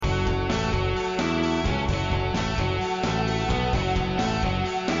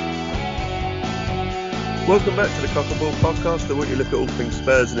Welcome back to the Cock and Ball podcast, where we look at all things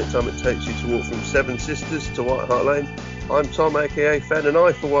Spurs and the time it takes you to walk from Seven Sisters to White Hart Lane. I'm Tom, aka Fen, and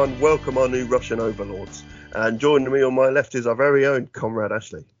I, for one, welcome our new Russian overlords. And joining me on my left is our very own Comrade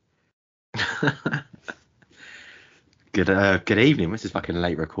Ashley. Good evening. This is fucking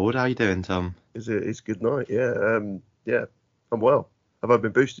late record. How you doing, Tom? It's good night. Yeah, I'm well. I've had my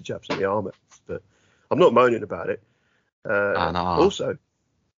booster jabs in the arm, but I'm not moaning about it. No.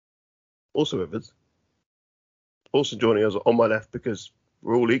 Also with us, also joining us on my left because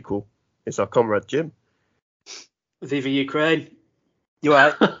we're all equal. It's our comrade Jim. Viva Ukraine. You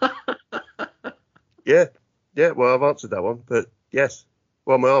alright? Yeah. Well, I've answered that one, but yes.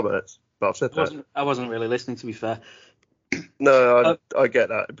 Well, my arm hurts, but I've said that. I wasn't really listening, to be fair. No, I get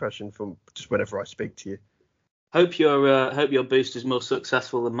that impression from just whenever I speak to you. Hope your booster's more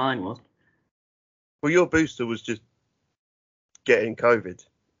successful than mine was. Well, your booster was just getting COVID,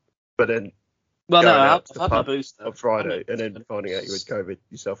 but then Well, no, going out I've to the had my pub booster on Friday and then finding out you had COVID,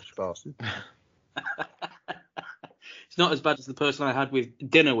 you selfish bastard. It's not as bad as the person I had with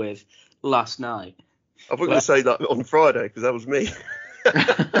dinner with last night. I thought you were going to say that on Friday because that was me.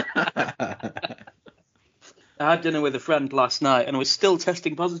 I had dinner with a friend last night and I was still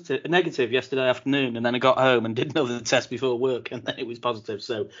testing negative yesterday afternoon, and then I got home and did another test before work and then it was positive.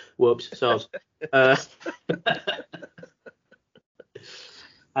 So whoops, soz.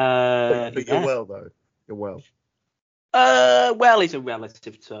 But you're well though. You're well. Well is a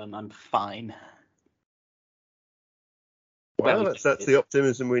relative term. I'm fine. Well, that's the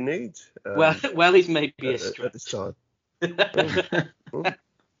optimism we need. Well is maybe a stretch at this time.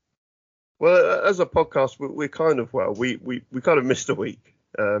 Well, as a podcast, we're kind of we kind of missed a week.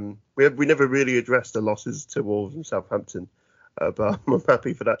 We never really addressed the losses to Wolves and Southampton, but I'm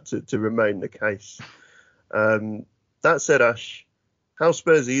happy for that to remain the case. That said, Ash, how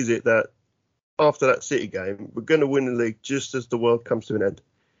Spursy is it that after that City game, we're going to win the league just as the world comes to an end?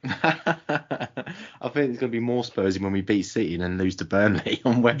 I think it's going to be more Spursy when we beat City and then lose to Burnley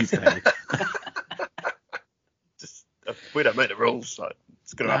on Wednesday. We don't make the rules, so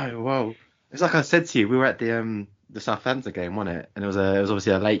it's going to happen. No, well, it's like I said to you, we were at the Southampton game, wasn't it? And it was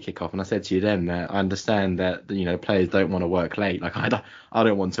obviously a late kickoff, and I said to you then that I understand that players don't want to work late. Like I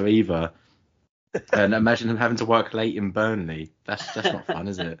don't want to either. And imagine them having to work late in Burnley. That's not fun,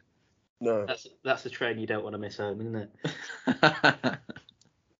 is it? No. That's the train you don't want to miss home, isn't it?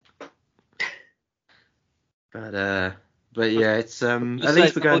 But yeah, it's at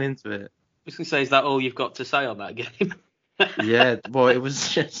least we're going into it. I was going to say, is that all you've got to say on that game? Yeah, well, it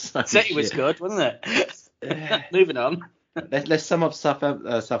was just so City was good, wasn't it? Moving on. Let's sum up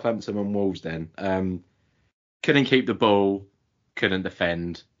Southampton and Wolves then. Couldn't keep the ball, couldn't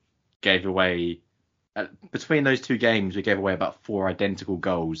defend, gave away. Between those two games, we gave away about 4 identical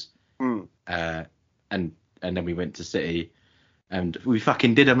goals. And then we went to City, and we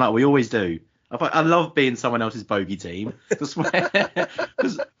fucking did them like we always do. I love being someone else's bogey team because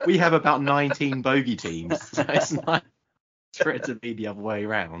we have about 19 bogey teams, so it's nice for it to be the other way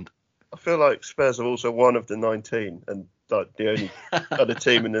around. I feel like Spurs are also one of the 19, and like the only other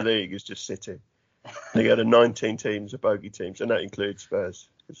team in the league is just City. They got 19 teams of bogey teams, and that includes Spurs.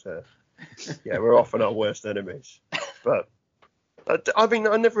 Yeah, we're often our worst enemies. But I mean,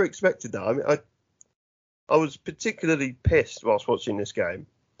 I never expected that. I mean, I was particularly pissed whilst watching this game.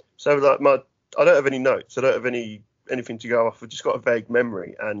 So like I don't have any notes. I don't have anything to go off. I've just got a vague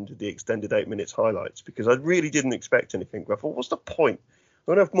memory and the extended 8 minutes highlights because I really didn't expect anything. But I thought, what's the point?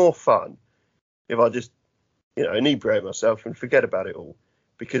 I'm gonna have more fun if I just inebriate myself and forget about it all,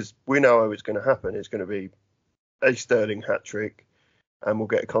 because we know how it's going to happen. It's going to be a Sterling hat trick, and we'll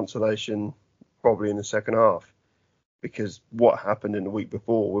get a consolation probably in the second half, because what happened in the week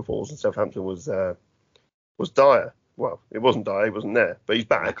before with Wolves and Southampton was dire. Well, it wasn't dire, he wasn't there, but he's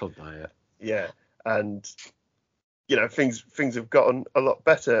back. Michael Dyer. Yeah, and things have gotten a lot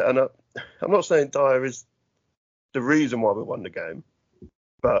better, and I'm not saying Dyer is the reason why we won the game,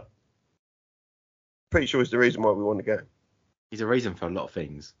 but pretty sure it's the reason why we won the game. He's a reason for a lot of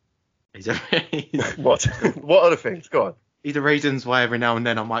things. What other things? Go on. He's the reasons why every now and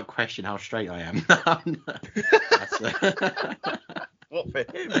then I might question how straight I am. What for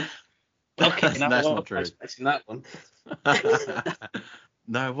him? Okay, that's not true. That one.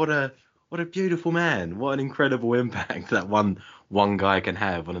 No, what a beautiful man. What an incredible impact that one guy can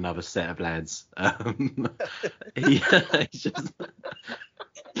have on another set of lads. He's just.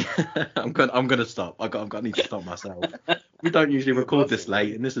 I'm gonna stop. I need to stop myself. We don't usually record this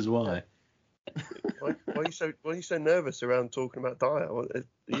late, and this is why. Why are you so nervous around talking about Dyer? Are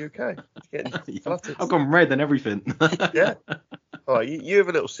you okay? Getting fluttered. I've gone red and everything. Yeah. All right, you have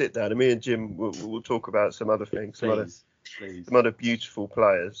a little sit down, and me and Jim will talk about some other things, Please. some other beautiful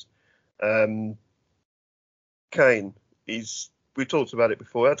players. Kane, we talked about it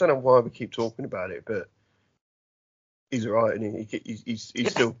before. I don't know why we keep talking about it, but he's all right, and he's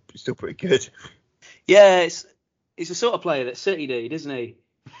still pretty good. Yeah, he's the sort of player that City need, isn't he?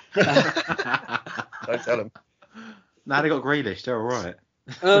 Don't tell him. Now they got Grealish, they're all right.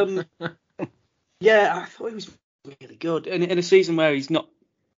 Yeah, I thought he was really good in a season where he's not.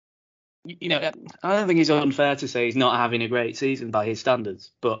 I don't think it's unfair to say he's not having a great season by his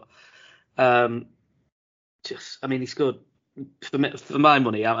standards, but he's good for my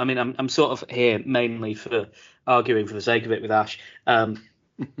money. I'm sort of here mainly for arguing for the sake of it with Ash. I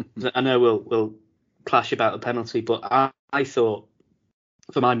know we'll clash about the penalty, but I thought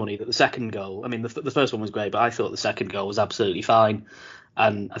for my money that the second goal, the first one was great, but I thought the second goal was absolutely fine,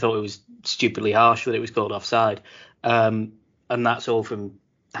 and I thought it was stupidly harsh that it was called offside, and that's all from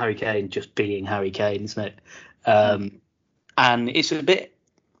Harry Kane just being Harry Kane, isn't it? And it's a bit,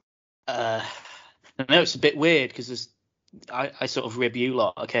 I know it's a bit weird because I sort of rib you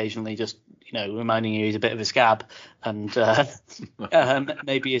lot occasionally, just reminding you he's a bit of a scab, and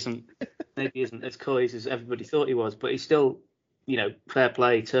maybe isn't as coy as everybody thought he was, but he's still, fair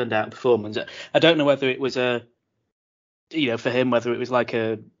play, turned out performance. I don't know whether it was for him, whether it was like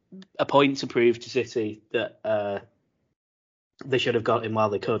a point to prove to City that they should have got him while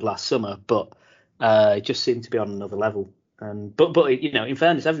they could last summer, but it just seemed to be on another level. But in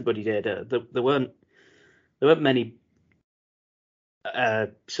fairness, everybody did. There weren't many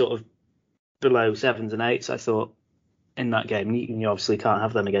sort of below 7s and 8s, I thought, in that game. You obviously can't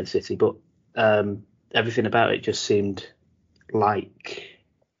have them against City, but everything about it just seemed like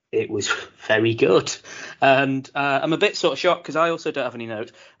it was very good. And I'm a bit sort of shocked because I also don't have any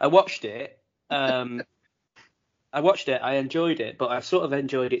notes. I watched it. I enjoyed it, but I sort of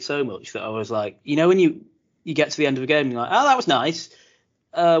enjoyed it so much that I was like, when you get to the end of the game, you're like, oh, that was nice.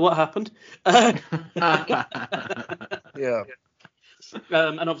 What happened? Yeah.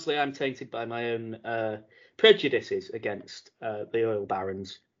 And obviously I'm tainted by my own prejudices against the oil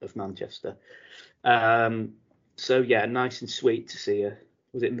barons of Manchester. So yeah, nice and sweet to see her.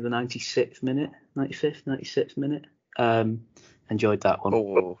 Was it in the 96th minute? 95th, 96th minute? Enjoyed that one.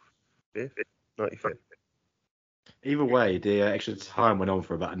 Oh, 95th. Either way, the extra time went on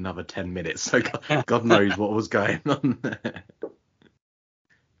for about another 10 minutes, so God knows what was going on there.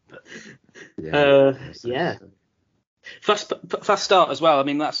 Yeah. Fast start as well. I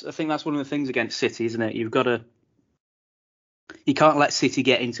think that's one of the things against City, isn't it? You can't let City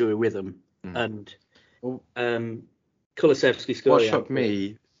get into a rhythm. And Kulusevski scored.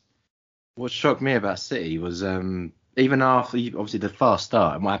 What shocked me about City was even after obviously the fast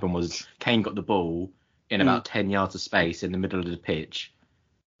start, and what happened was Kane got the ball in about 10 yards of space in the middle of the pitch,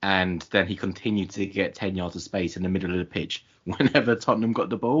 and then he continued to get 10 yards of space in the middle of the pitch whenever Tottenham got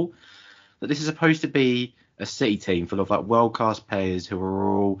the ball. But this is supposed to be a City team full of like world-class players who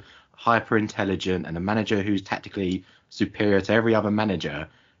are all hyper intelligent and a manager who's tactically superior to every other manager,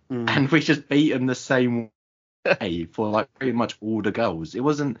 and we just beat them the same way for like pretty much all the goals. It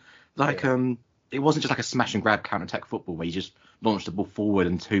wasn't like it wasn't just like a smash and grab counter-attack football where you just launched the ball forward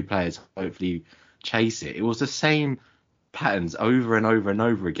and two players hopefully chase it. It was the same patterns over and over and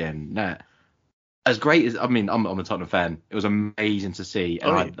over again. Now, as great as I'm a Tottenham fan. It was amazing to see,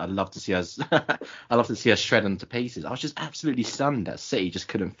 and I'd love to see us. I love to see us shred them to pieces. I was just absolutely stunned that City just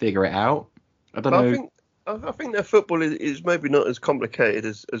couldn't figure it out. I don't know. I think their football is maybe not as complicated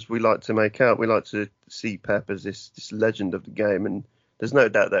as we like to make out. We like to see Pep as this legend of the game, and there's no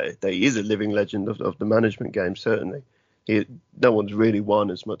doubt that he is a living legend of the management game. Certainly, no one's really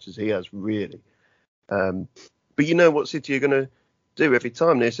won as much as he has, really. But you know what City are going to do every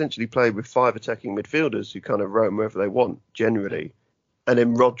time? They essentially play with 5 attacking midfielders who kind of roam wherever they want, generally. And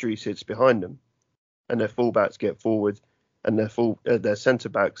then Rodri sits behind them. And their fullbacks get forward. And their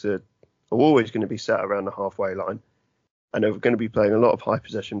centre-backs are always going to be sat around the halfway line. And they're going to be playing a lot of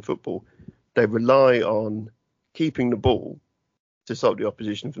high-possession football. They rely on keeping the ball to stop the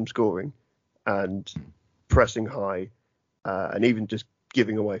opposition from scoring and pressing high and even just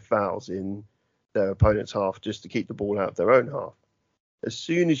giving away fouls in their opponent's half just to keep the ball out of their own half. As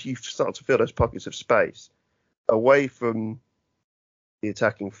soon as you start to fill those pockets of space away from the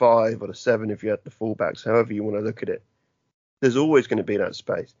attacking 5 or the 7, if you had the fullbacks, however you want to look at it, there's always going to be that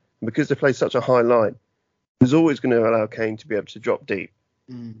space. And because they play such a high line, there's always going to allow Kane to be able to drop deep,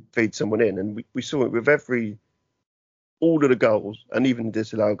 feed someone in. And we saw it with all of the goals, and even the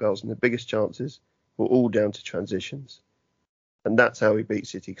disallowed goals, and the biggest chances were all down to transitions. And that's how he beat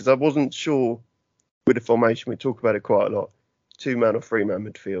City. Because I wasn't sure with the formation, we talk about it quite a lot, 2-man or 3-man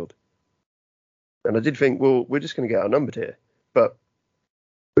midfield. And I did think, well, we're just going to get outnumbered here. But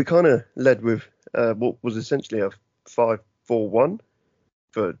we kind of led with what was essentially a 5-4-1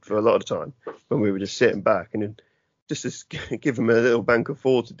 for a lot of the time when we were just sitting back and then just to give them a little bank of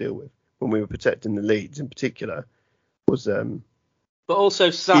 4 to deal with when we were protecting the leads in particular was. But also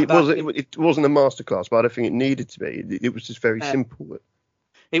it wasn't a masterclass, but I don't think it needed to be. It was just very simple.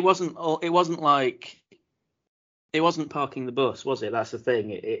 It wasn't parking the bus, was it? That's the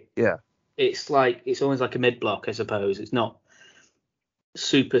thing. Yeah. It's almost like a mid block, I suppose. It's not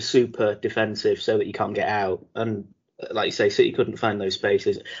super defensive so that you can't get out. And like you say, City couldn't find those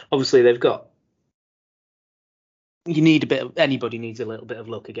spaces. Obviously, anybody needs a little bit of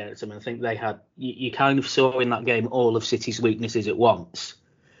luck against them. And I think they had. You kind of saw in that game all of City's weaknesses at once,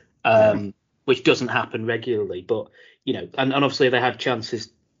 which doesn't happen regularly. But and obviously they had chances.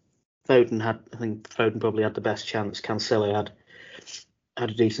 I think Foden probably had the best chance. Cancelo had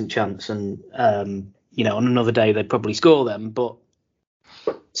a decent chance, and on another day they'd probably score them. But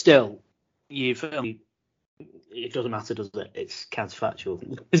still, it doesn't matter, does it? It's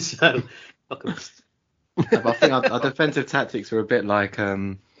counterfactual. So, I think our defensive tactics were a bit like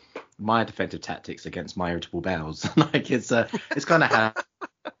my defensive tactics against my irritable bowels. Like it's kind of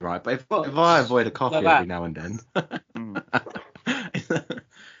right. But if I avoid a coffee every now and then.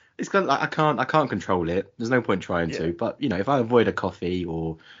 It's kind of like I can't control it. There's no point trying to. But if I avoid a coffee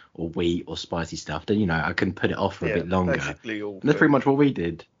or wheat or spicy stuff, then I can put it off for a bit longer. And that's pretty much what we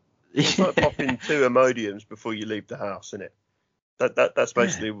did. It's like popping 2 Imodiums before you leave the house, isn't it? That's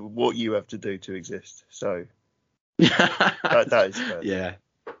basically what you have to do to exist. So that is fair. Yeah.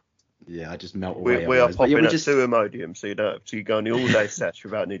 I just melt away. We are popping at 2 Imodiums, so you don't have to go on the all-day sesh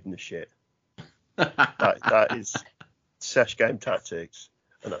without needing the shit. That is sesh game tactics.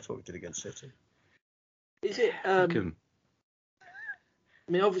 And that's what we did against City. Is it? I mean,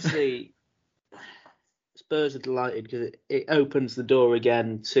 obviously, Spurs are delighted because it opens the door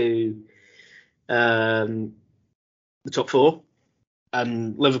again to the top 4,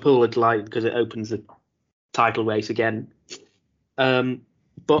 and Liverpool are delighted because it opens the title race again. But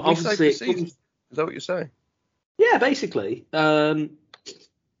obviously, is that what you're saying? Yeah, basically. Very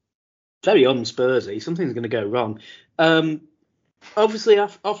un-Spursy. Something's going to go wrong. Obviously,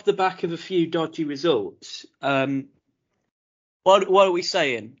 off the back of a few dodgy results, what are we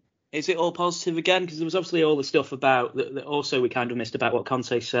saying? Is it all positive again? Because there was obviously all the stuff about that also we kind of missed about what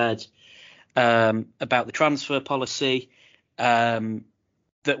Conte said about the transfer policy that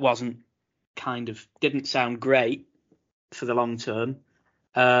didn't sound great for the long term.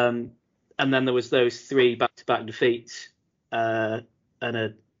 And then there was those 3 back-to-back defeats and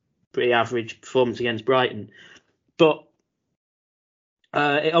a pretty average performance against Brighton. But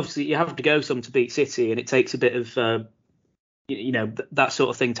obviously you have to go some to beat City, and it takes a bit of that sort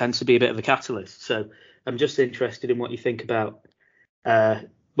of thing tends to be a bit of a catalyst. So I'm just interested in what you think about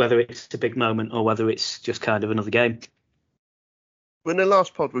whether it's a big moment or whether it's just kind of another game. When the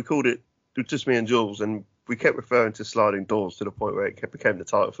last pod we called it just me and Jules, and we kept referring to sliding doors to the point where it became the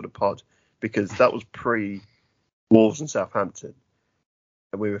title for the pod, because that was pre Wolves and Southampton,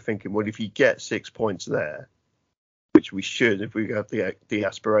 and we were thinking, well, if you get 6 points there, which we should, if we have the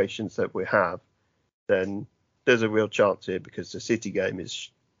aspirations that we have, then there's a real chance here, because the City game is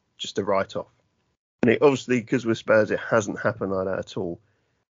just a write-off. And it, obviously, because we're Spurs, it hasn't happened like that at all.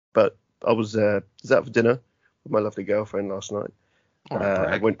 But I was out for dinner with my lovely girlfriend last night.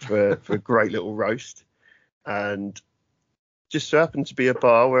 I went for a great little roast, and just so happened to be a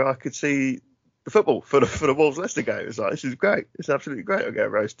bar where I could see the football for the Wolves Leicester game. It was like, this is great. It's absolutely great. I get a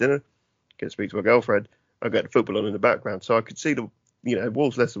roast dinner, get to speak to my girlfriend. I got the football on in the background, so I could see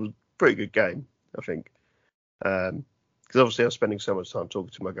Wolves Leicester was a pretty good game, I think. Because obviously I was spending so much time talking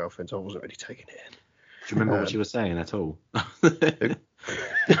to my girlfriend, so I wasn't really taking it in. Do you remember what she was saying at all?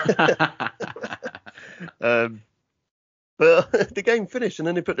 But the game finished, and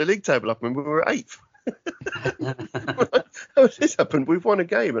then they put the league table up, and we were 8th. How has this happened? We've won a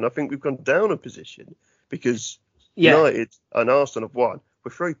game, and I think we've gone down a position because United and Arsenal have won.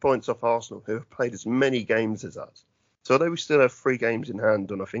 We're 3 points off Arsenal, who have played as many games as us. So although we still have 3 games in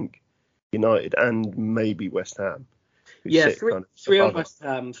hand on, I think, United and maybe West Ham. Yeah, 3 on West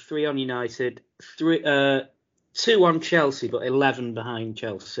Ham, 3 on United, 2 on Chelsea, but 11 behind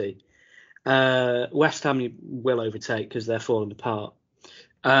Chelsea. West Ham will overtake because they're falling apart.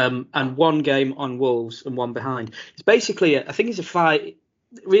 And 1 game on Wolves and 1 behind. It's basically, I think it's a 5.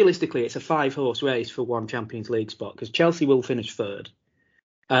 Realistically, it's a 5-horse race for 1 Champions League spot, because Chelsea will finish 3rd.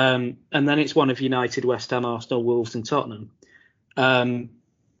 And then it's one of United, West Ham, Arsenal, Wolves, and Tottenham.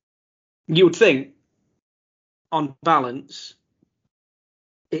 You would think, on balance,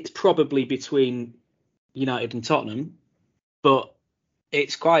 it's probably between United and Tottenham, but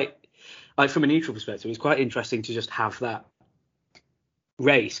it's quite, like, from a neutral perspective, it's quite interesting to just have that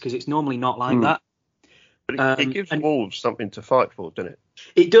race, because it's normally not like that. But it gives Wolves something to fight for, doesn't it?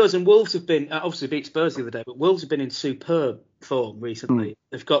 It does, and Wolves have been, obviously beat Spurs the other day, but Wolves have been in superb form recently.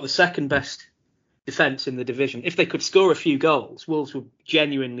 They've got the second best defence in the division. If they could score a few goals, Wolves would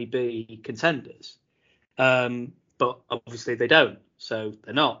genuinely be contenders. But obviously they don't, so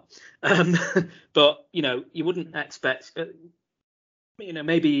they're not. But, you wouldn't expect,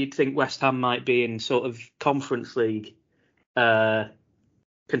 maybe you'd think West Ham might be in sort of Conference League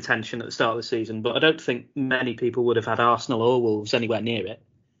contention at the start of the season, but I don't think many people would have had Arsenal or Wolves anywhere near it.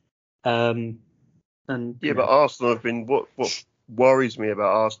 But Arsenal have been, what worries me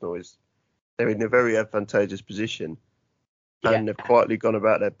about Arsenal is they're in a very advantageous position, and they've quietly gone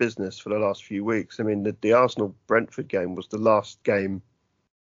about their business for the last few weeks. I mean, the Arsenal Brentford game was the last game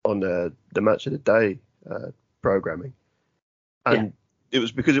on the match of the day programming, and it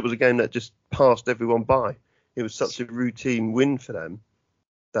was because it was a game that just passed everyone by. It was such a routine win for them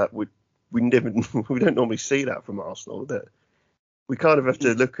that we don't normally see that from Arsenal. That we kind of have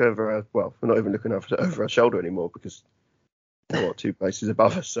to look over we're not even looking over our shoulder anymore, because they're 2 places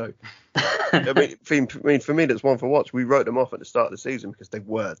above us. So I mean, for me, that's one for watch. We wrote them off at the start of the season because they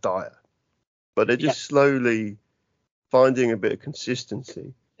were dire, but they're just slowly finding a bit of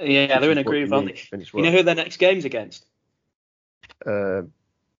consistency. Yeah, they're in a groove, aren't they? You know who their next game's against? No.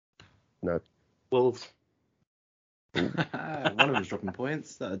 Wolves. One of them's dropping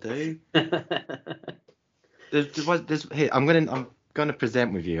points. That'll do. I'm gonna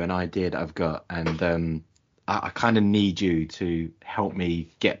present with you an idea that I've got, and I kind of need you to help me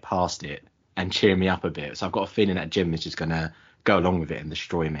get past it and cheer me up a bit. So I've got a feeling that Jim is just gonna go along with it and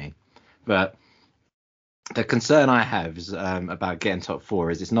destroy me. But the concern I have is about getting top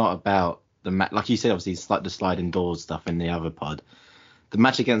 4 is it's not about the match, like you said. Obviously, it's like the sliding doors stuff in the other pod. The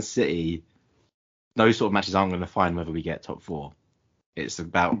match against City, those sort of matches aren't going to define whether we get top 4. It's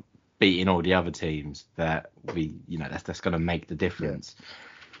about beating all the other teams that that's going to make the difference. Yeah.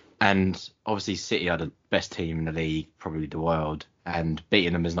 And obviously City are the best team in the league, probably the world, and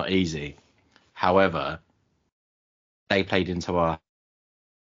beating them is not easy. However, they played into our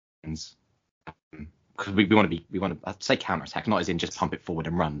hands, because we want to I'd say counter-attack, not as in just pump it forward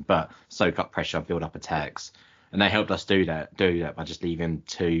and run, but soak up pressure, build up attacks. And they helped us do that by just leaving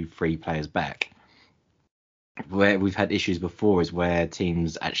 2-3 players back. Where we've had issues before is where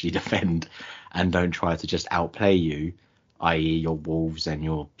teams actually defend and don't try to just outplay you, i.e. your Wolves and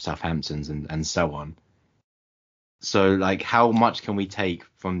your Southamptons and so on. So, like, how much can we take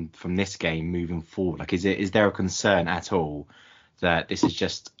from this game moving forward? Like, is there a concern at all that this is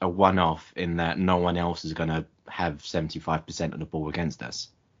just a one-off in that no one else is going to have 75% of the ball against us?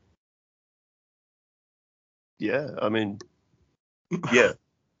 Yeah, I mean, yeah.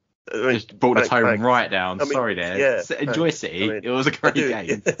 Just brought the tone right down. Sorry there. Yeah, enjoy City. It was a great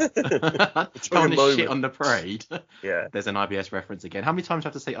game. Don't shit on the parade. Yeah. There's an IBS reference again. How many times do I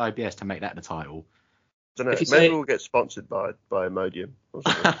have to say IBS to make that the title? I don't know. Maybe we'll get sponsored by Imodium.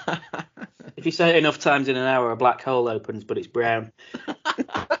 If you say it enough times in an hour, a black hole opens, but it's brown.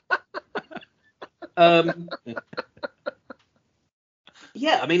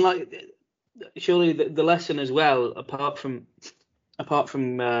 Yeah, I mean, like, surely the lesson as well, apart from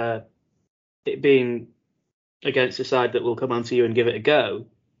it being against a side that will come onto you and give it a go,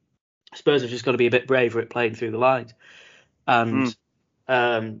 Spurs have just got to be a bit braver at playing through the lines. And,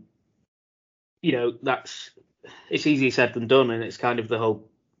 it's easier said than done, and it's kind of the whole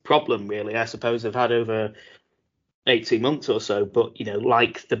problem, really, I suppose, they've had over 18 months or so. But,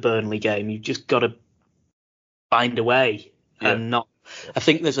 like the Burnley game, you've just got to find a way and not... I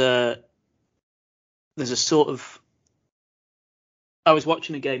think there's a sort of... I was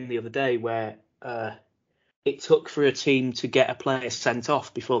watching a game the other day where it took for a team to get a player sent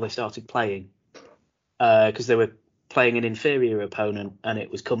off before they started playing, because they were playing an inferior opponent and it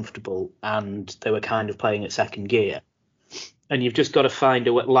was comfortable, and they were kind of playing at second gear. And you've just got to find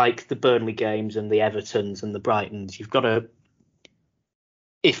a way, like the Burnley games and the Evertons and the Brightons, you've got to,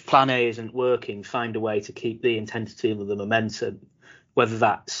 if plan A isn't working, find a way to keep the intensity and the momentum, whether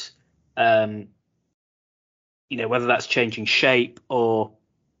that's whether that's changing shape or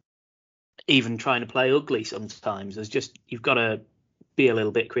even trying to play ugly sometimes. You've got to be a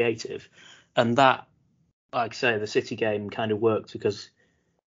little bit creative. And that, like I say, the City game kind of worked because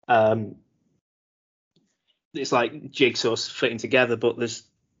it's like jigsaws fitting together, but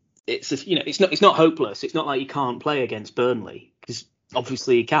it's not hopeless. It's not like you can't play against Burnley, because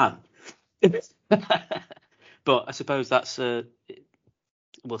obviously you can. But I suppose that's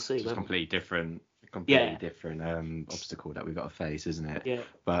we'll see. It's a completely different obstacle that we've got to face, isn't it? Yeah.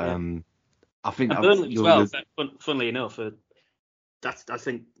 But I think and Burnley as well. Funnily enough, I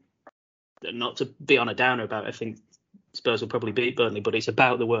think not to be on a downer about it, I think Spurs will probably beat Burnley, but it's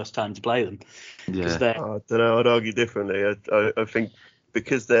about the worst time to play them. Yeah. I don't know. I'd argue differently. I think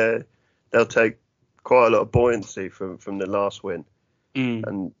because they'll take quite a lot of buoyancy from the last win,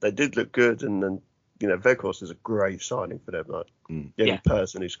 and they did look good. And then Weghorst is a great signing for them. Like the only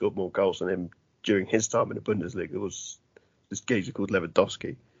person who scored more goals than him during his time in the Bundesliga was this geezer called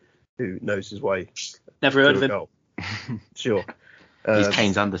Lewandowski, who knows his way. Never heard of him. Goal. Sure. He's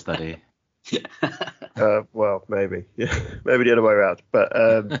Kane's understudy. Well, maybe. Yeah, maybe the other way around.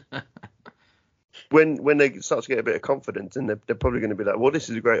 But when they start to get a bit of confidence, and they're probably going to be like, well, this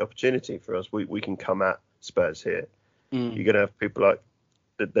is a great opportunity for us. We can come at Spurs here. You're going to have people like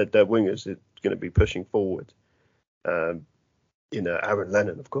their wingers are going to be pushing forward. Aaron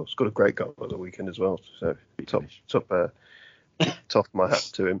Lennon, of course, got a great goal on the weekend as well. So top my hat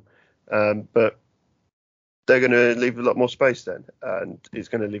to him. But they're going to leave a lot more space then, and it's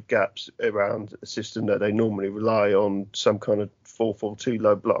going to leave gaps around a system that they normally rely on some kind of 4-4-2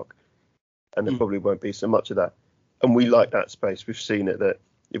 low block, and there probably won't be so much of that. And we like that space. We've seen it that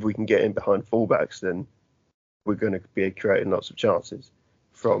if we can get in behind fullbacks, then we're going to be creating lots of chances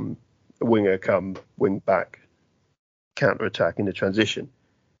from a winger come wing back, counter attack in the transition.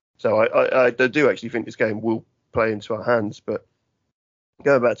 So I do actually think this game will play into our hands. But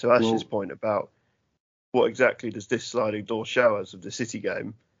going back to Ash's point about what exactly does this sliding door show us of the City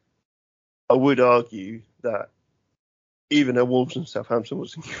game, I would argue that even though Wolves and Southampton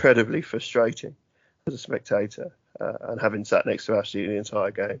was incredibly frustrating as a spectator, and having sat next to Ashley the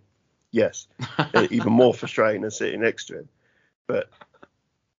entire game, yes, even more frustrating than sitting next to him. But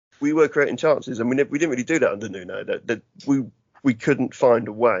we were creating chances, and we didn't really do that under Nuno. That we couldn't find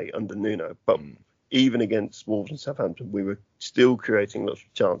a way under Nuno. But even against Wolves and Southampton, we were still creating lots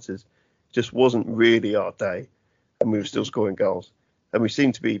of chances. Just wasn't really our day, and we were still scoring goals. And we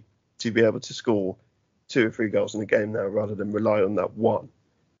seem to be able to score 2 or 3 goals in a game now, rather than rely on that one.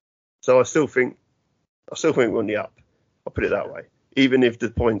 So I still think we're on the up. I'll put it that way. Even if the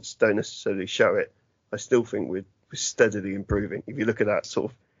points don't necessarily show it, I still think we're steadily improving. If you look at that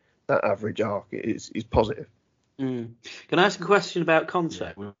sort of that average arc, it's positive. Can I ask a question about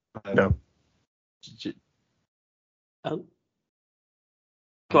Conte? No. Oh.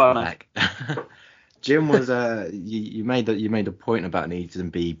 Go on, Jim was you made a point about needing to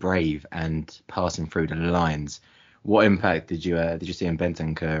be brave and passing through the lines. What impact did you see in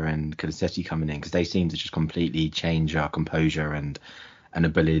Bentancur and Kulusevski coming in? Because they seem to just completely change our composure and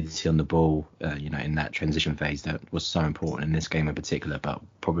ability on the ball, in that transition phase that was so important in this game in particular, but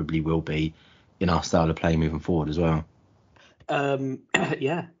probably will be in our style of play moving forward as well.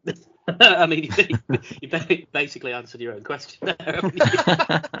 Yeah. I mean, you basically answered your own question there.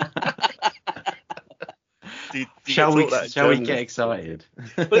 Shall we get excited?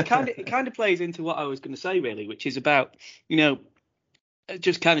 But it kind of plays into what I was going to say, really, which is about,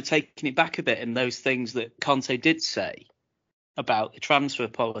 just kind of taking it back a bit, and those things that Conte did say about the transfer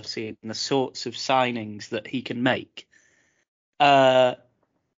policy and the sorts of signings that he can make.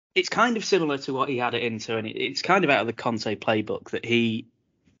 It's kind of similar to what he had at Inter, and it's kind of out of the Conte playbook that he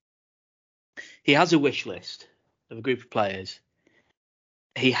has a wish list of a group of players.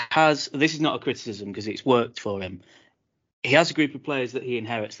 He has, this is not a criticism because it's worked for him. He has a group of players that he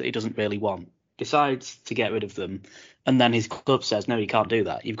inherits that he doesn't really want, decides to get rid of them, and then his club says, no, you can't do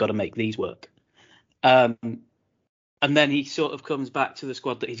that. You've got to make these work. And then he sort of comes back to the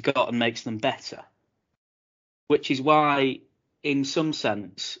squad that he's got and makes them better, which is why, in some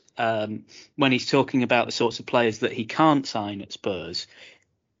sense, when he's talking about the sorts of players that he can't sign at Spurs,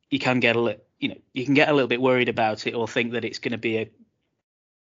 you can get a little bit worried about it, or think that it's going to be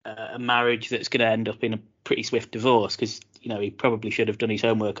a marriage that's going to end up in a pretty swift divorce, because he probably should have done his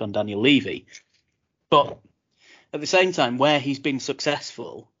homework on Daniel Levy. But at the same time, where he's been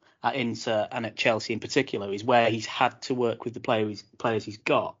successful at Inter and at Chelsea in particular is where he's had to work with the players he's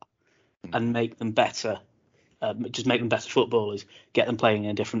got and make them better, just make them better footballers, get them playing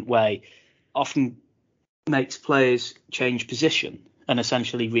in a different way. Often makes players change position and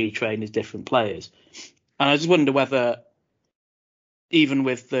essentially retrain as different players. And I just wonder whether, even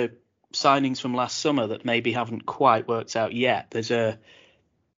with the signings from last summer that maybe haven't quite worked out yet, there's a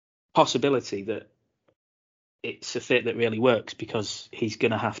possibility that it's a fit that really works, because he's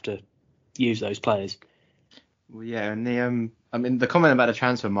going to have to use those players. Well, yeah, and I mean, the comment about the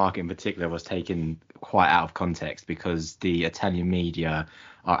transfer market in particular was taken quite out of context because the Italian media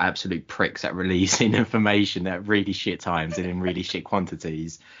are absolute pricks at releasing information at really shit times and in really shit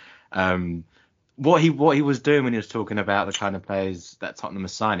quantities. What he was doing when he was talking about the kind of players that Tottenham are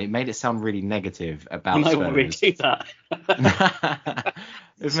signing, it made it sound really negative about Spurs. I might want to redo that.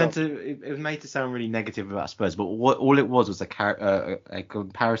 It was made to sound really negative about Spurs, but all it was a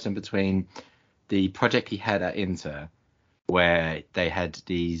comparison between the project he had at Inter, where they had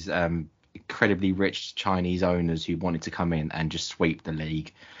these incredibly rich Chinese owners who wanted to come in and just sweep the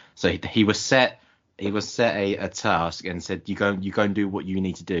league. So he was set a task and said, you go and do what you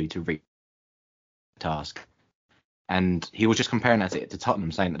need to do to reach the task. And he was just comparing that to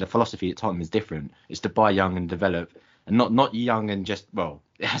Tottenham, saying that the philosophy at Tottenham is different. It's to buy young and develop, and not young and just, well,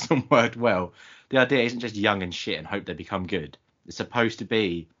 it hasn't worked well. The idea isn't just young and shit and hope they become good. It's supposed to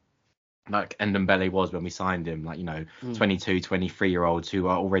be like Ndombele was when we signed him, like, 22, 23-year-olds who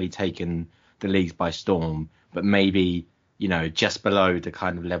are already taking the leagues by storm, but maybe, just below the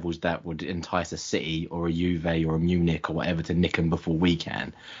kind of levels that would entice a City or a Juve or a Munich or whatever to nick them before we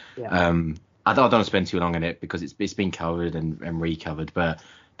can. Yeah. I don't want to spend too long on it because it's been covered and recovered, but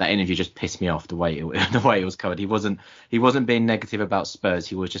that interview just pissed me off the way it was covered. He wasn't being negative about Spurs.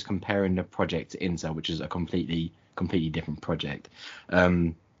 He was just comparing the project to Inter, which is a completely different project.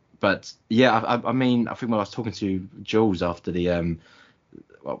 But yeah, I mean, I think when I was talking to Jules after the it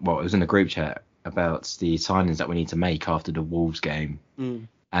was in the group chat about the signings that we need to make after the Wolves game,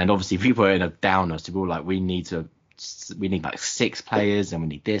 and obviously we were in a downer, so we were like, we need like 6 players, and we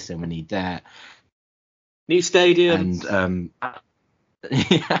need this, and we need that. New stadium. And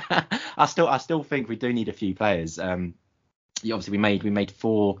yeah, I still think we do need a few players. Obviously we made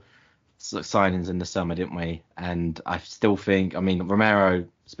 4 signings in the summer, didn't we? And I still think, I mean, Romero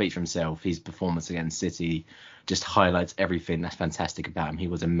speaks for himself. His performance against City just highlights everything that's fantastic about him. He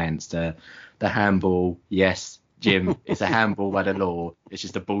was immense. The handball, yes, Jim, it's a handball by the law. It's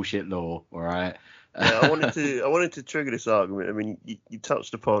just a bullshit law, all right? Yeah, I wanted to trigger this argument. I mean, you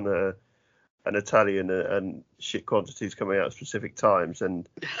touched upon an Italian and shit quantities coming out at specific times, and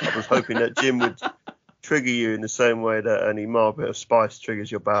I was hoping that Jim would trigger you in the same way that an Imar bit of spice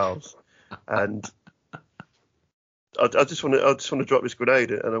triggers your bowels. And I just want to drop this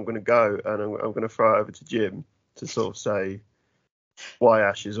grenade, and I'm going to go, and I'm going to throw it over to Jim to sort of say why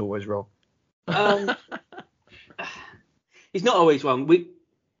Ash is always wrong. He's not always wrong.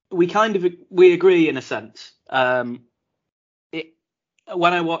 We agree in a sense. When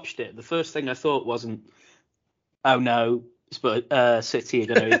I watched it, the first thing I thought wasn't, oh no, City are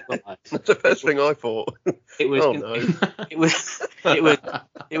going to equalise. That's the first thing I thought. It was, oh no. It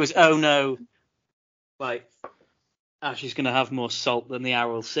was oh no, like Ash is going to have more salt than the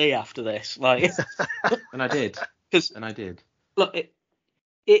Aral Sea after this. Like, and I did. Look, it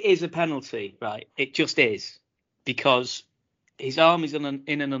is a penalty, right? It just is, because his arm is in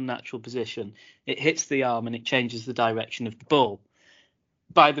an unnatural position. It hits the arm and it changes the direction of the ball.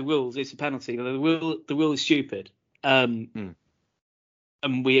 By the rules, it's a penalty. The rule is stupid, and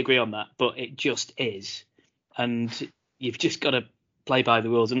we agree on that. But it just is, and you've just got to play by the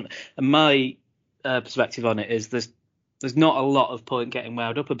rules. And my perspective on it is there's not a lot of point getting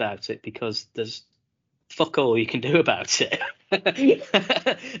wound up about it, because there's fuck all you can do about it.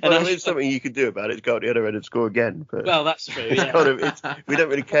 Well, there's something you can do about it. Go at the other end and score again. But well, that's true. Yeah. We don't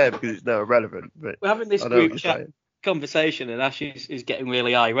really care because it's now irrelevant. But we're having this group chat conversation, and Ash is getting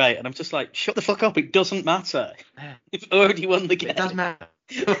really irate, and I'm just like, shut the fuck up. It doesn't matter. You've already won the game. It does matter.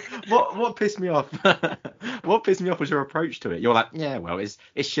 What pissed me off? What pissed me off was your approach to it. You're like, yeah, well,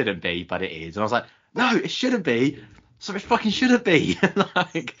 it shouldn't be, but it is. And I was like, no, it shouldn't be. So it fucking shouldn't be.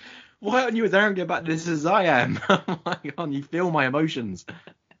 Like, why aren't you as arrogant about this as I am? Like, you feel my emotions.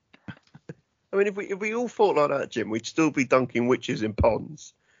 I mean, if we all thought like that, Jim, we'd still be dunking witches in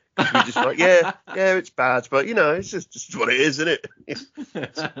ponds. We're just like, yeah, it's bad, but it's just what it is, isn't it?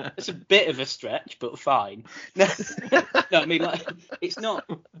 It's a bit of a stretch, but fine. No, I mean, like, it's not.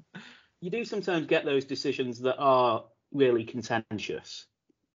 You do sometimes get those decisions that are really contentious,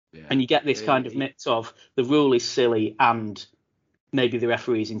 and you get this kind of mix of the rule is silly and maybe the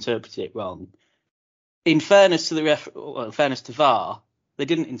referees interpret it wrong. In fairness to fairness to VAR, they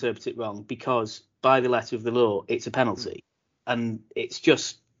didn't interpret it wrong, because by the letter of the law, it's a penalty, and it's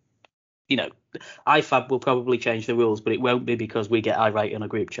just. IFAB will probably change the rules, but it won't be because we get irate in a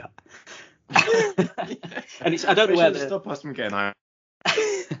group chat. And I don't know where stop us from getting irate.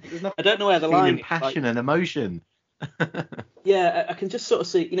 I don't know where the line is. Passion and emotion. Yeah, I can just sort of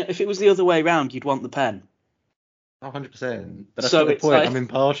see. If it was the other way around, you'd want the pen. 100%. But that's not the point. Like... I'm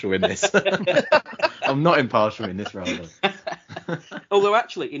impartial in this. I'm not impartial in this, rather. Although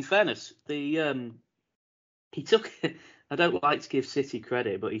actually, in fairness, he took it. I don't like to give City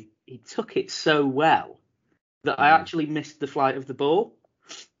credit, but he took it so well that I actually missed the flight of the ball,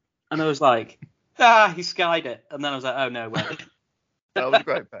 and I was like, he skied it, and then I was like, oh no, wait. That was a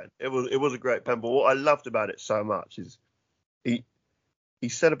great pen. It was a great pen. But what I loved about it so much is he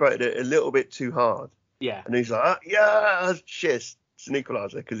celebrated it a little bit too hard. Yeah. And he's like, yeah, shit, it's an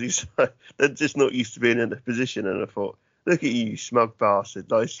equaliser, because they're just not used to being in the position. And I thought, look at you smug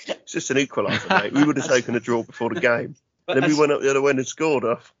bastard. Like, it's just an equaliser, mate. We would have taken a draw before the game. And then we went up the other end and scored.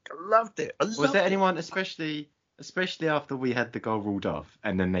 I loved it. Was there anyone, especially after we had the goal ruled off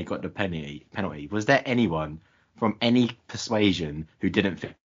and then they got the penalty, was there anyone from any persuasion who didn't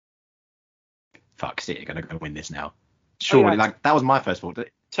think, fuck, City are going to go win this now? Surely, that was my first thought.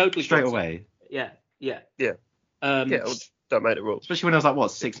 Totally. Straight away. Yeah. Don't make it rule. Especially when I was like,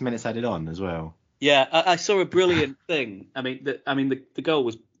 6 minutes added on as well. Yeah, I saw a brilliant thing. I mean, the goal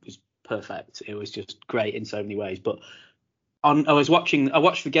was perfect. It was just great in so many ways. But I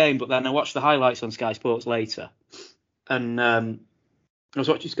watched the game, but then I watched the highlights on Sky Sports later, and I was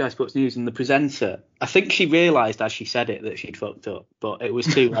watching Sky Sports News, and the presenter, I think she realised as she said it that she'd fucked up, but it was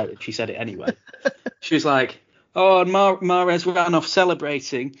too late. She said it anyway. She was like, "Oh, and Mahrez ran off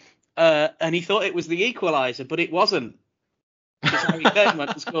celebrating, and he thought it was the equaliser, but it wasn't." Because Harry Kane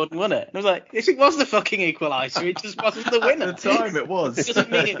went and scored and won it. And I was like, yes, it was the fucking equaliser. It just wasn't the winner. At the time, it was. It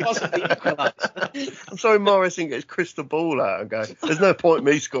doesn't mean it wasn't the equaliser. I'm sorry Mahrez didn't get his crystal ball out and go, there's no point in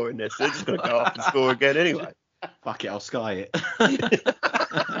me scoring this. They're just going to go up and score again anyway. Fuck it, I'll sky it.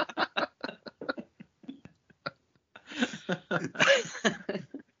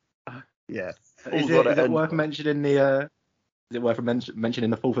 Yeah. Is it worth mentioning the... Is it worth mentioning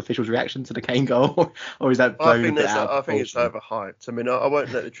the fourth official's reaction to the Kane goal, or is that blown a bit out? I think it's overhyped. I mean, I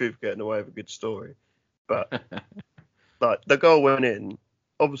won't let the truth get in the way of a good story, but like the goal went in.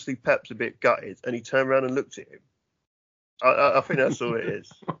 Obviously, Pep's a bit gutted, and he turned around and looked at him. I think that's all it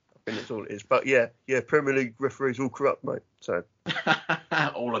is. I think that's all it is. But yeah, Premier League referees all corrupt, mate. So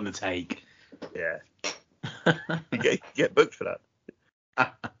all on the take. Yeah, you get booked for that.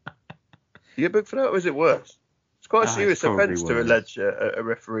 You get booked for that, or is it worse? It's quite a serious offence to allege a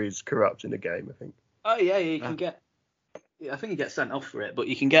referee is corrupt in a game, I think. Oh yeah, you can get. I think you get sent off for it, but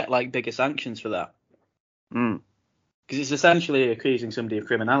you can get like bigger sanctions for that. Because it's essentially accusing somebody of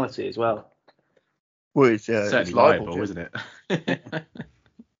criminality as well. Well, it's certainly liable, isn't it?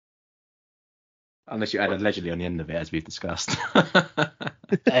 Unless you add allegedly on the end of it, as we've discussed. I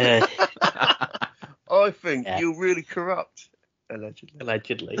think you're really corrupt.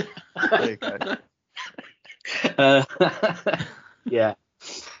 Allegedly. There you go. Yeah.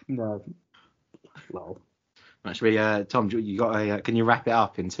 No. Lol. Actually, Tom, you got can you wrap it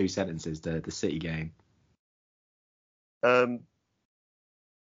up in 2 sentences? The City game. Don't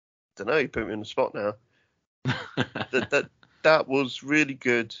know. You put me on the spot now. that was really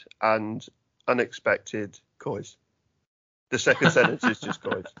good and unexpected. Coys. The second sentence is just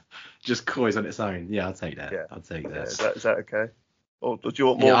coys. Just coys on its own. Yeah, I'll take that. Yeah. I'll take that. Is that okay? Or do you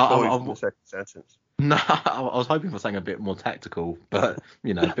want more coys in the second sentence? No, I was hoping for something a bit more tactical, but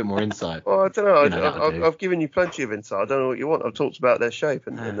a bit more insight. Well, I don't know. I've given you plenty of insight. I don't know what you want. I've talked about their shape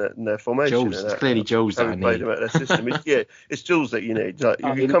and their formation. Jules, it's clearly Jules that I need. Played about their system. It's Jules that you need. Like,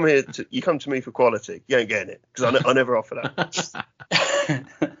 if you come here, you come to me for quality. You ain't getting it because I never offer that.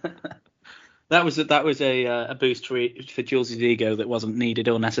 That was a boost for Jules' ego that wasn't needed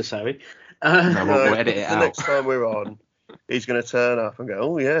or necessary. No, we'll edit it out. The next time we're on, he's going to turn up and go,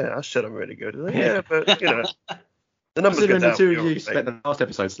 oh yeah, I said I'm really good. Yeah, but the numbers go down. The two of you spent the last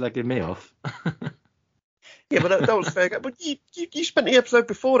episode slagging me off. Yeah, but that was fair. But you spent the episode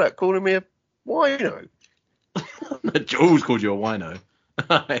before that calling me a wino. Jules called you a wino.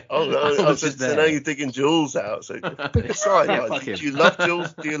 So now you're digging Jules out. So pick a side. Do you love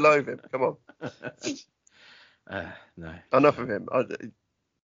Jules? Do you loathe him? Come on. No. Enough of him.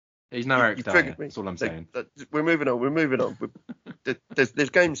 He's no Eric Dyer. That's all I'm saying. We're moving on. There's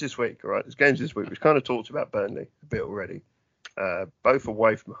games this week, all right? There's games this week. We've kind of talked about Burnley a bit already. Both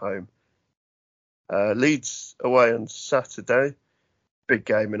away from home. Leeds away on Saturday. Big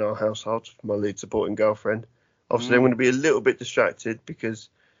game in our household for my Leeds supporting girlfriend. Obviously, I'm going to be a little bit distracted because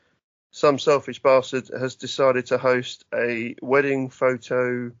some selfish bastard has decided to host a wedding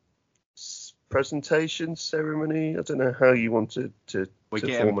photo presentation ceremony. I don't know how you want to We're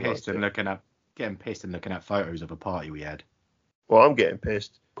getting pissed and looking at photos of a party we had. Well, I'm getting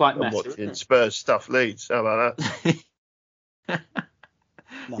pissed. Quite I'm messy. Watching Spurs stuff Leeds. How about that?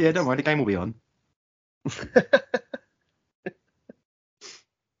 Yeah, don't worry. The game will be on.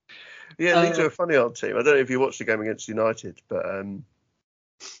 Yeah, Leeds are a funny old team. I don't know if you watched the game against United, but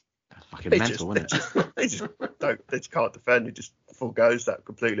That's fucking mental, isn't it? they just can't defend. It just forgoes that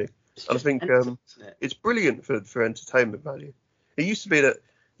completely. And I think it's brilliant for entertainment value. It used to be that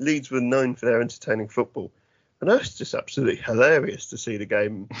Leeds were known for their entertaining football, and now it's just absolutely hilarious to see the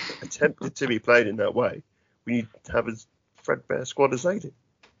game attempted to be played in that way when you have as threadbare squad as they do.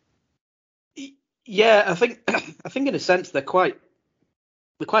 Yeah, I think in a sense they're quite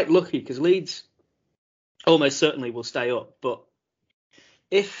lucky because Leeds almost certainly will stay up, but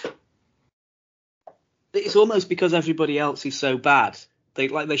if it's almost because everybody else is so bad,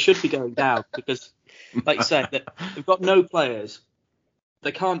 they should be going down because, like you said, they've got no players,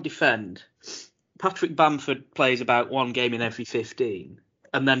 they can't defend. Patrick Bamford plays about one game in every 15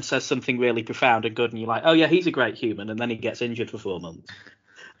 and then says something really profound and good, and you're like, oh yeah, he's a great human, and then he gets injured for 4 months.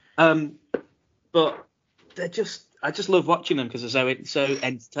 But I just love watching them because they're so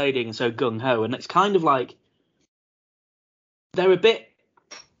entertaining and so gung ho, and it's kind of like they're a bit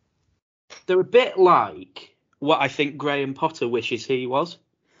like what I think Graham Potter wishes he was.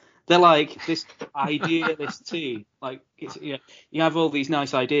 They're like this idealist team. Like you have all these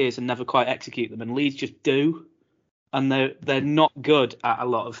nice ideas and never quite execute them, and Leeds just do, and they're not good at a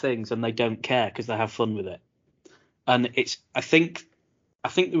lot of things, and they don't care because they have fun with it. And I think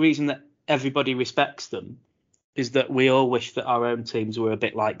the reason that everybody respects them is that we all wish that our own teams were a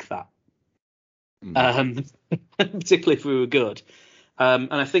bit like that, particularly if we were good.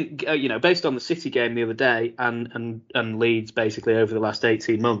 And I think based on the City game the other day and Leeds basically over the last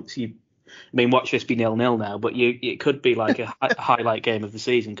 18 months, watch this be 0-0 now, but it could be like a highlight game of the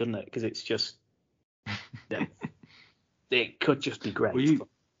season, couldn't it? Because it's just it could just be great. Well,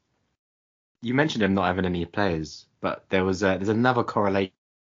 you mentioned him not having any players, but there's another correlation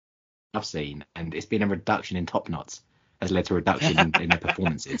I've seen, and it's been a reduction in top knots has led to a reduction in the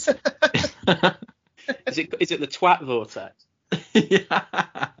performances. Is it the twat vortex? Yeah.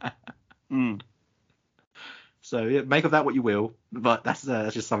 So make of that what you will, but that's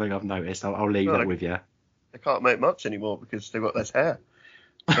just something I've noticed. I'll leave that with you. They can't make much anymore because they've got less hair.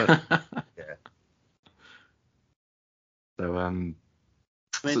 But, yeah. So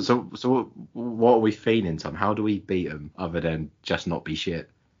what are we feeling, Tom? How do we beat them other than just not be shit?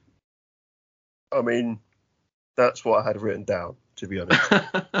 I mean, that's what I had written down, to be honest.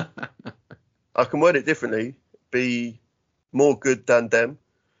 I can word it differently. Be more good than them.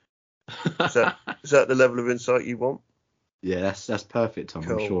 Is that the level of insight you want? Yeah, that's perfect, Tom.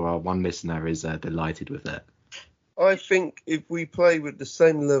 Cool. I'm sure our one listener is delighted with that. I think if we play with the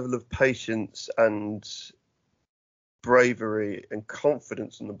same level of patience and bravery and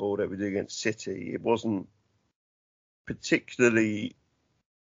confidence on the ball that we did against City, it wasn't particularly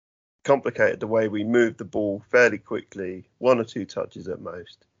complicated the way we moved the ball fairly quickly, 1 or 2 touches at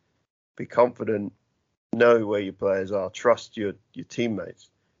most. Be confident, know where your players are, trust your teammates,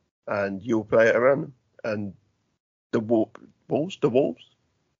 and you'll play it around them. And the Wolves,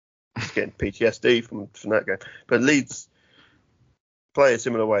 it's getting PTSD from that game. But Leeds play a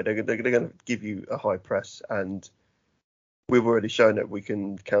similar way. They're going to give you a high press, and we've already shown that we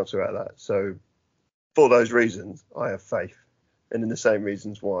can counteract that. So for those reasons, I have faith, and in the same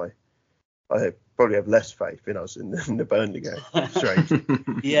reasons why I probably have less faith in us in the Burnley game. Strange.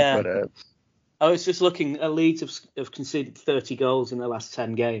 Yeah. But, I was just looking at Leeds have conceded 30 goals in the last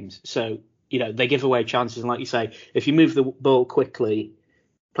 10 games. So, they give away chances. And like you say, if you move the ball quickly,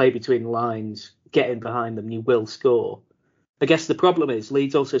 play between the lines, get in behind them, you will score. I guess the problem is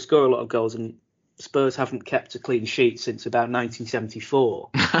Leeds also score a lot of goals, and Spurs haven't kept a clean sheet since about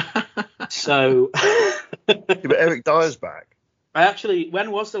 1974. So. Yeah, but Eric Dyer's back.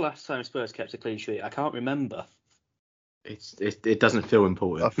 When was the last time Spurs kept a clean sheet? I can't remember. It doesn't feel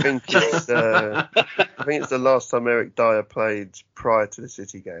important. I think it's the last time Eric Dyer played prior to the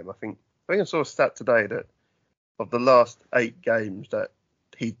City game. I think I saw a stat today that of the last 8 games that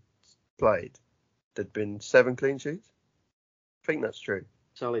he played, there'd been 7 clean sheets. I think that's true.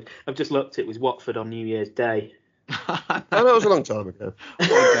 Solid. I've just looked. It was Watford on New Year's Day. Oh, that was a long time ago.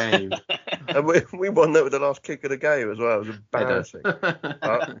 What a game. And we won that with the last kick of the game as well. It was embarrassing.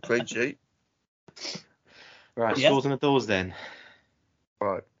 Clean sheet. Right, scores on the doors then.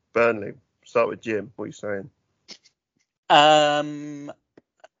 Right, Burnley. Start with Jim. What are you saying?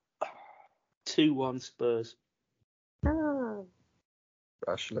 2-1 Spurs.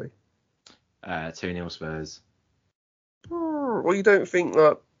 Ashley. 2-0 Spurs. Well, you don't think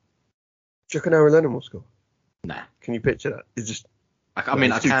that Jack and Aaron Lennon will score? Nah. Can you picture that? It's just. I can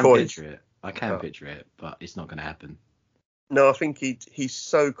picture it. I can picture it, but it's not going to happen. No, I think he's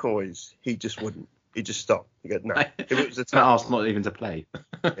so coy, he just wouldn't. He just stopped. He goes, no. If it was a And tackle, asked not even to play.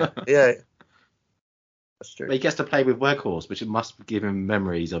 yeah, that's true. But he gets to play with Workhorse, which must give him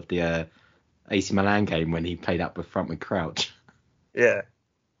memories of the AC Milan game when he played up with front with Crouch. Yeah.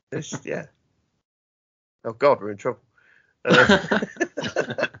 Yeah. Oh God, we're in trouble.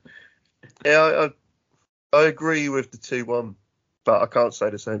 Yeah, I agree with the 2-1, but I can't say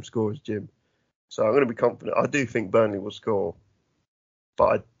the same score as Jim. So I'm going to be confident. I do think Burnley will score, but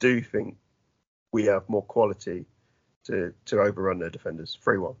I do think we have more quality to overrun their defenders.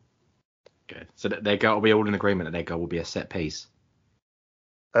 3-1. Okay. So their goal, are we all in agreement that their goal will be a set piece?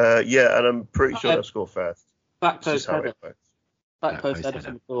 Yeah, and I'm pretty sure they'll score first. Back This is post how header. it works. Back post header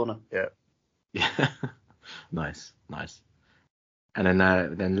from the corner. Yeah. Yeah. Nice. And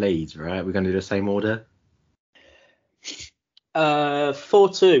then Leeds, right? We're going to do the same order?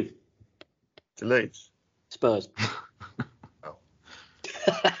 4-2 To Leeds. Spurs. Oh.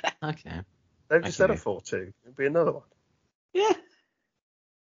 Okay. They've just had a Okay. 4-2. It'll be another one. Yeah.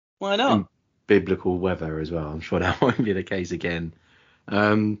 Why not? In biblical weather as well. I'm sure that won't be the case again.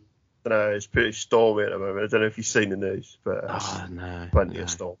 I know, it's pretty stormy at the moment. I don't know if you've seen the news, but No. plenty no. of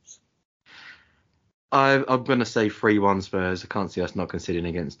storms. I'm going to say 3-1 Spurs. I can't see us not conceding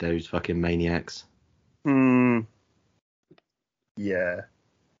against those fucking maniacs. Yeah.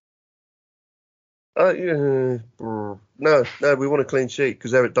 No, we want a clean sheet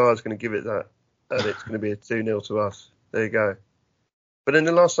because Eric Dyer's going to give it that, and it's going to be a 2-0 to us. There you go. But then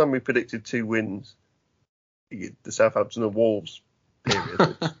the last time we predicted 2 wins, the Southampton and Wolves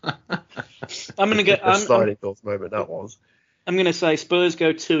period. I'm gonna go. A sliding doors moment that was. I'm gonna say Spurs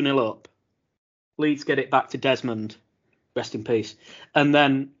go 2-0 up. Leeds get it back to Desmond, rest in peace, and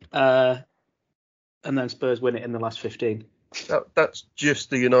then Spurs win it in the last 15. That's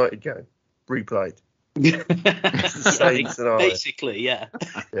just the United game replayed. It's the same scenario. Basically, yeah.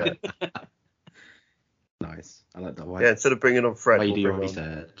 Yeah. Nice. I like that one. Yeah. Instead of bringing on Fred, Way we'll do your bring on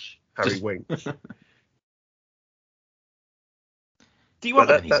research. Harry Winks. Do you want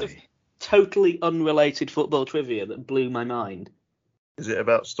But a piece of totally unrelated football trivia that blew my mind? Is it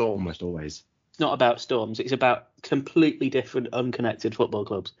about Storm? Almost always. It's not about Storms. It's about completely different, unconnected football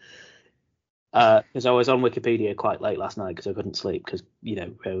clubs. Because I was on Wikipedia quite late last night because I couldn't sleep because,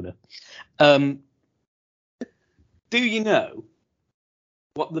 Rona. Do you know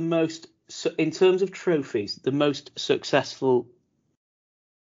what in terms of trophies, the most successful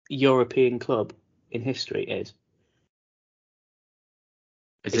European club in history is?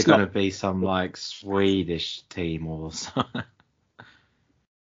 Is It's it going to not- be some like Swedish team or something?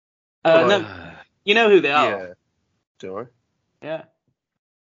 No, you know who they are. Yeah. Do I? Yeah.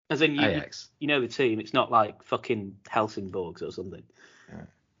 As in, Ajax. you know the team. It's not like fucking Helsingborgs or something.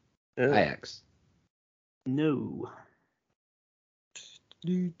 Yeah. Ajax. No.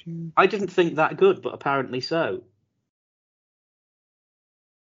 I didn't think that good, but apparently so.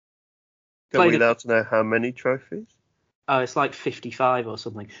 Are we allowed to know how many trophies? It's like 55 or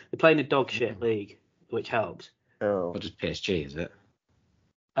something. They're playing a dog shit league, which helps. Oh. Or just PSG, is it?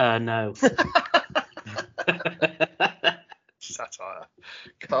 No. Satire.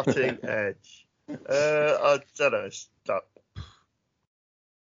 Cutting edge. I don't know.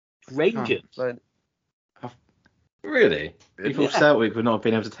 Rangers. Really? People Yeah. Celtic would not have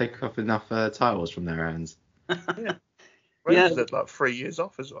been able to take off enough titles from their hands. Rangers had like 3 years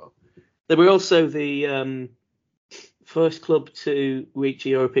off as well. They were also the first British club to reach a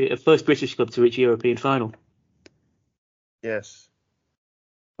European final. Yes.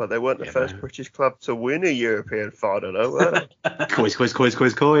 But they weren't the Yeah, first no. British club to win a European final, though, were they? Coys.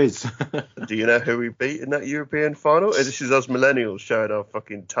 Do you know who we beat in that European final? This is us millennials showing our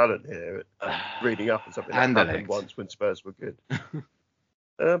fucking talent here, reading up on something that Anderlecht. happened once when Spurs were good.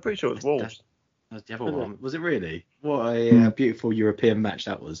 I'm pretty sure it was Wolves. That was the other one. Was it really? What a beautiful European match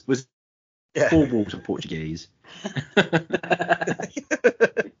that was. Was Yeah. 4 Wolves of Portuguese. Yeah,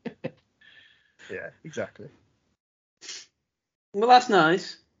 exactly. Well, that's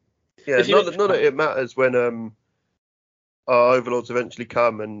nice. Yeah, If you not look- that it matters when our overlords eventually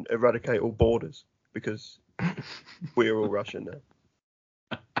come and eradicate all borders, because we're all Russian now.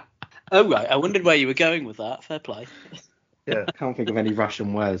 Oh, right. I wondered where you were going with that. Fair play. Yeah. I can't think of any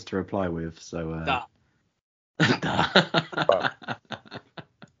Russian words to reply with, so... Da.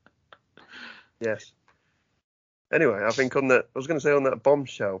 Yes. Anyway, I think I was going to say on that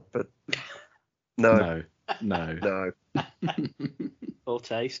bombshell, but no. No. All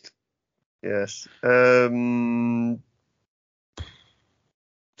taste. Yes. Twitter.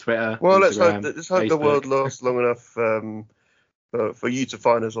 Well, Instagram, let's hope the Facebook. world lasts long enough for you to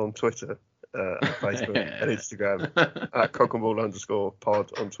find us on Twitter, and Facebook, and Instagram at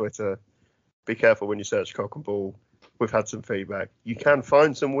 @cockandball_pod on Twitter. be careful when you search cock and ball. We've had some feedback. You can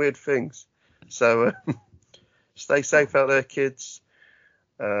find some weird things. So stay safe out there, kids.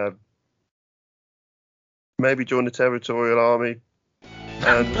 Maybe join the Territorial Army.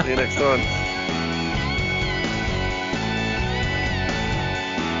 And see you next time.